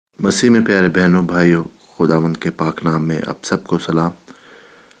مسیح میں پیارے بہنوں بھائیوں، خداوند کے پاک نام میں آپ سب کو سلام۔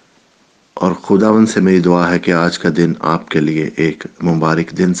 اور خداوند سے میری دعا ہے کہ آج کا دن آپ کے لیے ایک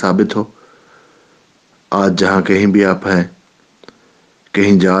مبارک دن ثابت ہو۔ آج جہاں کہیں بھی آپ ہیں،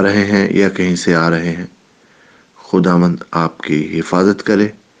 کہیں جا رہے ہیں یا کہیں سے آ رہے ہیں، خداوند آپ کی حفاظت کرے،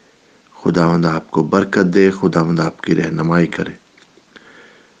 خداوند آپ کو برکت دے، خداوند آپ کی رہنمائی کرے۔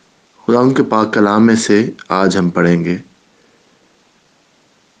 خداوند کے پاک کلام میں سے آج ہم پڑھیں گے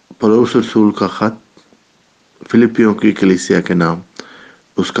پولس رسول کا خط فلپیوں کی کلیسیا کے نام،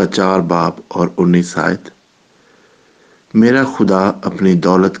 اس کا 4 باب اور 19 آیت۔ میرا خدا اپنی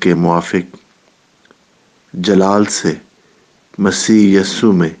دولت کے موافق جلال سے مسیح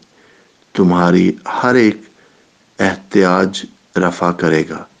یسوع میں تمہاری ہر ایک احتیاج رفع کرے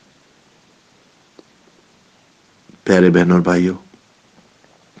گا۔ پیارے بہنوں اور بھائیوں،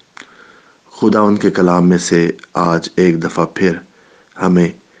 خداوند کے کلام میں سے آج ایک دفعہ پھر ہمیں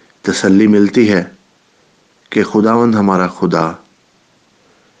تسلی ملتی ہے کہ خداوند ہمارا خدا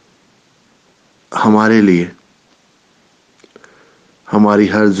ہمارے لیے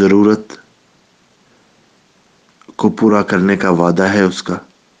ہماری ہر ضرورت کو پورا کرنے کا وعدہ ہے اس کا،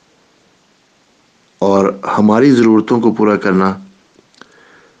 اور ہماری ضرورتوں کو پورا کرنا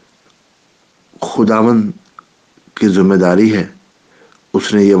خداوند کی ذمہ داری ہے۔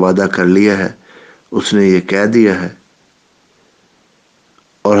 اس نے یہ وعدہ کر لیا ہے، اس نے یہ کہہ دیا ہے،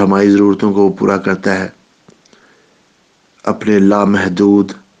 اور ہماری ضرورتوں کو وہ پورا کرتا ہے اپنے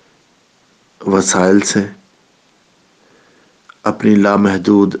لامحدود وسائل سے، اپنی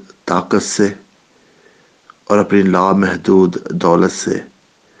لامحدود طاقت سے اور اپنی لامحدود دولت سے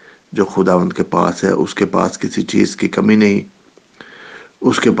جو خداوند کے پاس ہے۔ اس کے پاس کسی چیز کی کمی نہیں،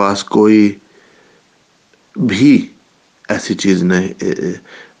 اس کے پاس کوئی بھی ایسی چیز نہیں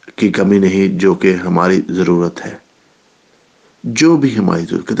کی کمی نہیں جو کہ ہماری ضرورت ہے۔ جو بھی ہماری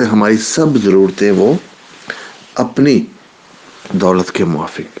ضرورت، کہتے ہیں ہماری سب ضرورتیں وہ اپنی دولت کے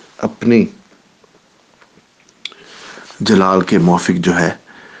موافق، اپنی جلال کے موافق جو ہے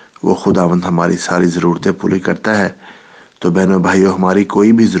وہ خداوند ہماری ساری ضرورتیں پوری کرتا ہے۔ تو بہنوں بھائیوں، ہماری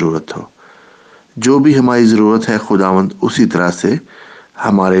کوئی بھی ضرورت ہو، جو بھی ہماری ضرورت ہے خداوند اسی طرح سے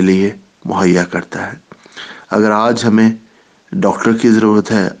ہمارے لیے مہیا کرتا ہے۔ اگر آج ہمیں ڈاکٹر کی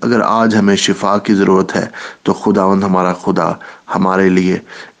ضرورت ہے، اگر آج ہمیں شفا کی ضرورت ہے، تو خداوند ہمارا خدا ہمارے لیے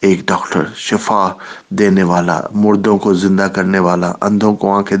ایک ڈاکٹر، شفا دینے والا، مردوں کو زندہ کرنے والا، اندھوں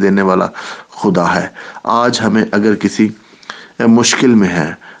کو آنکھیں دینے والا خدا ہے۔ آج ہمیں اگر کسی مشکل میں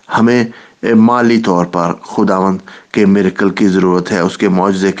ہے، ہمیں مالی طور پر خداوند کے میریکل کی ضرورت ہے، اس کے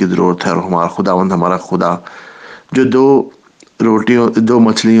معجزے کی ضرورت ہے، اور ہمارا خدا جو دو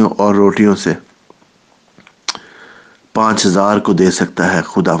مچھلیوں اور روٹیوں سے 5000 کو دے سکتا ہے،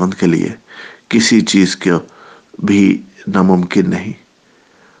 خداوند کے لیے کسی چیز کو بھی ناممکن نہیں۔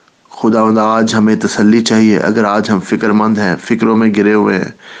 خداوند آج ہمیں تسلی چاہیے، اگر آج ہم فکر مند ہیں، فکروں میں گرے ہوئے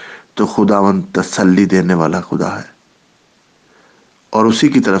ہیں، تو خداوند تسلی دینے والا خدا ہے۔ اور اسی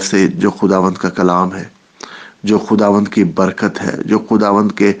کی طرف سے جو خداوند کا کلام ہے، جو خداوند کی برکت ہے، جو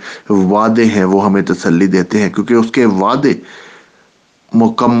خداوند کے وعدے ہیں، وہ ہمیں تسلی دیتے ہیں، کیونکہ اس کے وعدے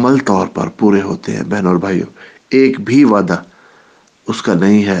مکمل طور پر پورے ہوتے ہیں۔ بہنوں اور بھائیوں، ایک بھی وعدہ اس کا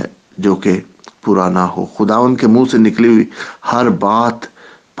نہیں ہے جو کہ پورا نہ ہو۔ خداوند کے منہ سے نکلی ہوئی ہر بات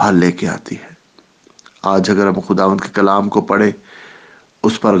پھل لے کے آتی ہے۔ آج اگر ہم خداوند کے کلام کو پڑھیں،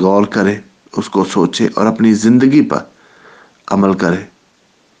 اس پر غور کریں، اس کو سوچیں اور اپنی زندگی پر عمل کریں،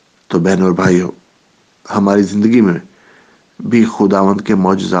 تو بہنوں اور بھائیوں، ہماری زندگی میں بھی خداوند کے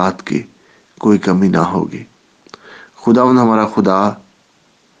معجزات کی کوئی کمی نہ ہوگی۔ خداوند ہمارا خدا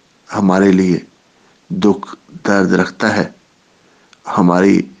ہمارے لیے دکھ درد رکھتا ہے،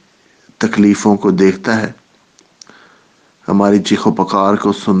 ہماری تکلیفوں کو دیکھتا ہے، ہماری چیخ و پکار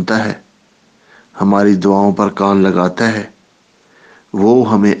کو سنتا ہے، ہماری دعاؤں پر کان لگاتا ہے۔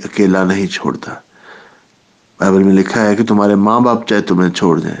 وہ ہمیں اکیلا نہیں چھوڑتا۔ بائبل میں لکھا ہے کہ تمہارے ماں باپ چاہے تمہیں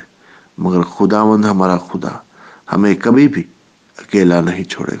چھوڑ دیں، مگر خداوند ہمارا خدا ہمیں کبھی بھی اکیلا نہیں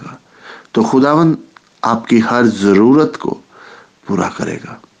چھوڑے گا۔ تو خداوند آپ کی ہر ضرورت کو پورا کرے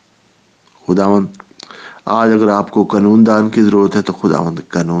گا۔ خداوند آج اگر آپ کو قانون دان کی ضرورت ہے، تو خداوند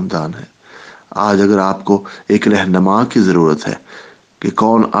قانون دان ہے۔ آج اگر آپ کو ایک رہنما کی ضرورت ہے کہ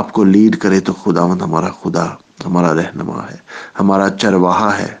کون آپ کو لیڈ کرے، تو خداوند ہمارا خدا ہمارا رہنما ہے، ہمارا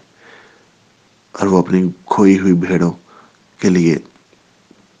چرواہا ہے، اور وہ اپنی کھوئی ہوئی بھیڑوں کے لیے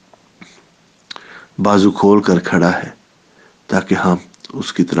بازو کھول کر کھڑا ہے تاکہ ہم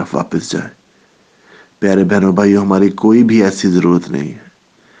اس کی طرف واپس جائیں۔ پیارے بہنوں بھائیوں، ہماری کوئی بھی ایسی ضرورت نہیں ہے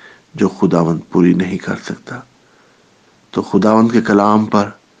جو خداوند پوری نہیں کر سکتا۔ تو خداوند کے کلام پر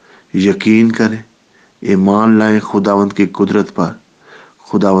یقین کریں، ایمان لائیں خداوند کی قدرت پر،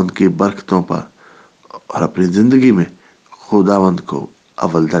 खुदावंद की बरकतों पर और अपनी जिंदगी में खुदावंद को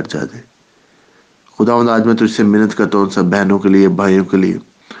अव्वल दर्जा दे। खुदावंद आज मैं तुझसे मिन्नत करता हूँ सब बहनों के लिए, भाइयों के लिए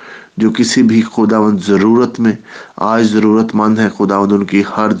जो किसी भी खुदावंद ज़रूरत में आज ज़रूरतमंद है, खुदावंद उनकी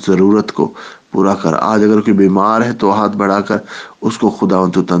हर ज़रूरत को पूरा कर। आज अगर कोई बीमार है तो हाथ बढ़ाकर उसको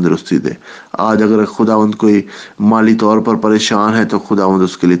खुदावंद तो तंदुरुस्ती दे। आज अगर खुदावंद कोई माली तौर पर परेशान है तो खुदावंद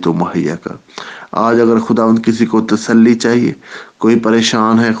उसके लिए तो मुहैया कर। आज अगर खुदावंद किसी को तसल्ली चाहिए, कोई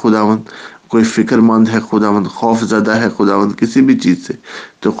परेशान है खुदावंद, कोई फिक्रमंद है खुदावंद, खौफ ज़दा है खुदावंद किसी भी चीज़ से,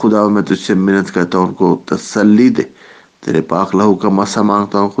 तो खुदावंद मैं तुझसे मिन्नत करता हूँ उनको तसल्ली दे। तेरे पाक लहू का मसा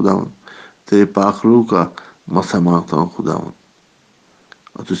मांगता हूँ खुदावंद, तेरे पाक रूह का मसा मांगता हूँ खुदावंद,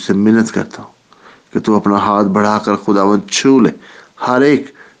 और तुझसे मिन्नत करता हूँ कि तू अपना हाथ बढ़ाकर खुदावंद छू ले, हर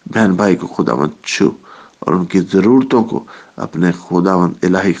एक बहन भाई को खुदावंद छू और उनकी ज़रूरतों को अपने खुदावंद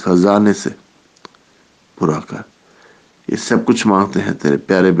इलाही खजाने से पूरा कर। ये सब कुछ मांगते हैं तेरे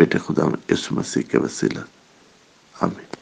प्यारे बेटे खुदावंद यीशु मसीह के वसीला, आमीन।